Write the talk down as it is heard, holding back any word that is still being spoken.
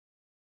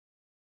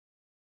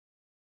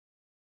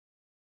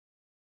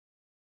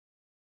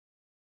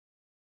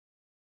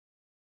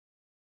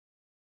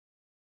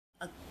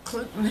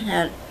Clinton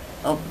had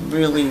a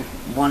really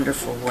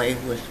wonderful way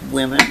with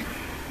women.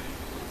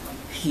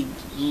 He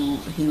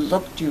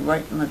looked you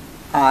right in the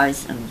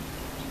eyes,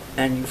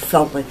 and you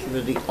felt like you were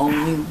the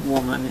only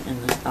woman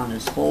on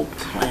his whole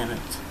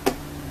planet.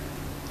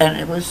 And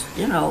it was,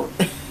 you know,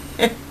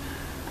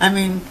 I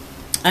mean,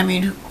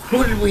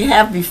 who did we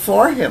have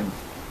before him?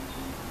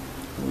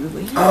 Who did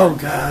we have? Oh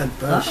God,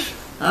 Bush.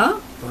 Huh?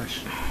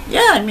 Bush.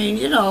 Yeah, I mean,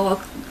 you know,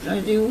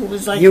 who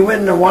was like... You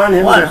wouldn't have wanted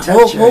him to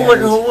touch your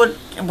hands.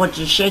 Who would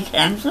you shake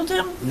hands with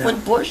him? No.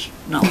 With Bush?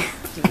 No.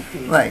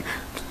 Right.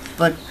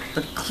 But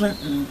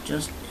Clinton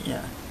just,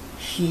 yeah,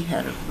 he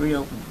had a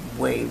real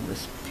way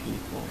with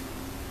people.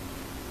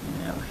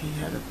 You know, he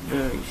had a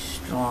very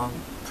strong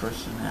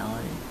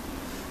personality.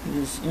 He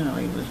was, you know,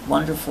 he was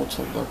wonderful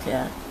to look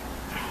at.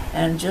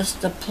 And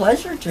just a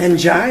pleasure to... And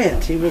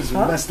giant. He was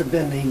must have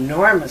been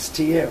enormous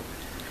to you.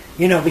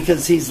 You know,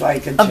 because he's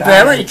like a giant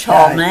very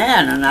tall guy.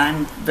 man, and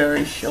I'm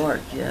very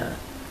short, yeah.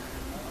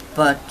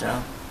 But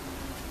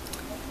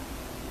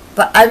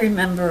I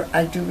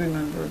do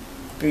remember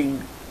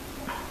being,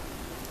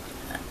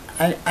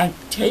 I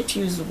hate to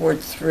use the word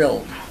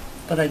thrilled,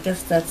 but I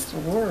guess that's the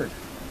word.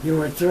 You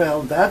were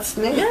thrilled. That's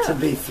neat to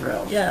be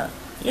thrilled. Yeah,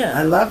 yeah.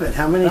 I love it.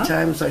 How many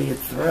times are you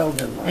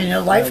thrilled in life? In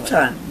your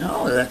lifetime.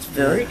 No, that's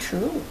very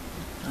true.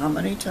 How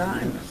many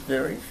times?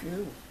 Very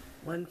few.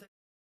 One thing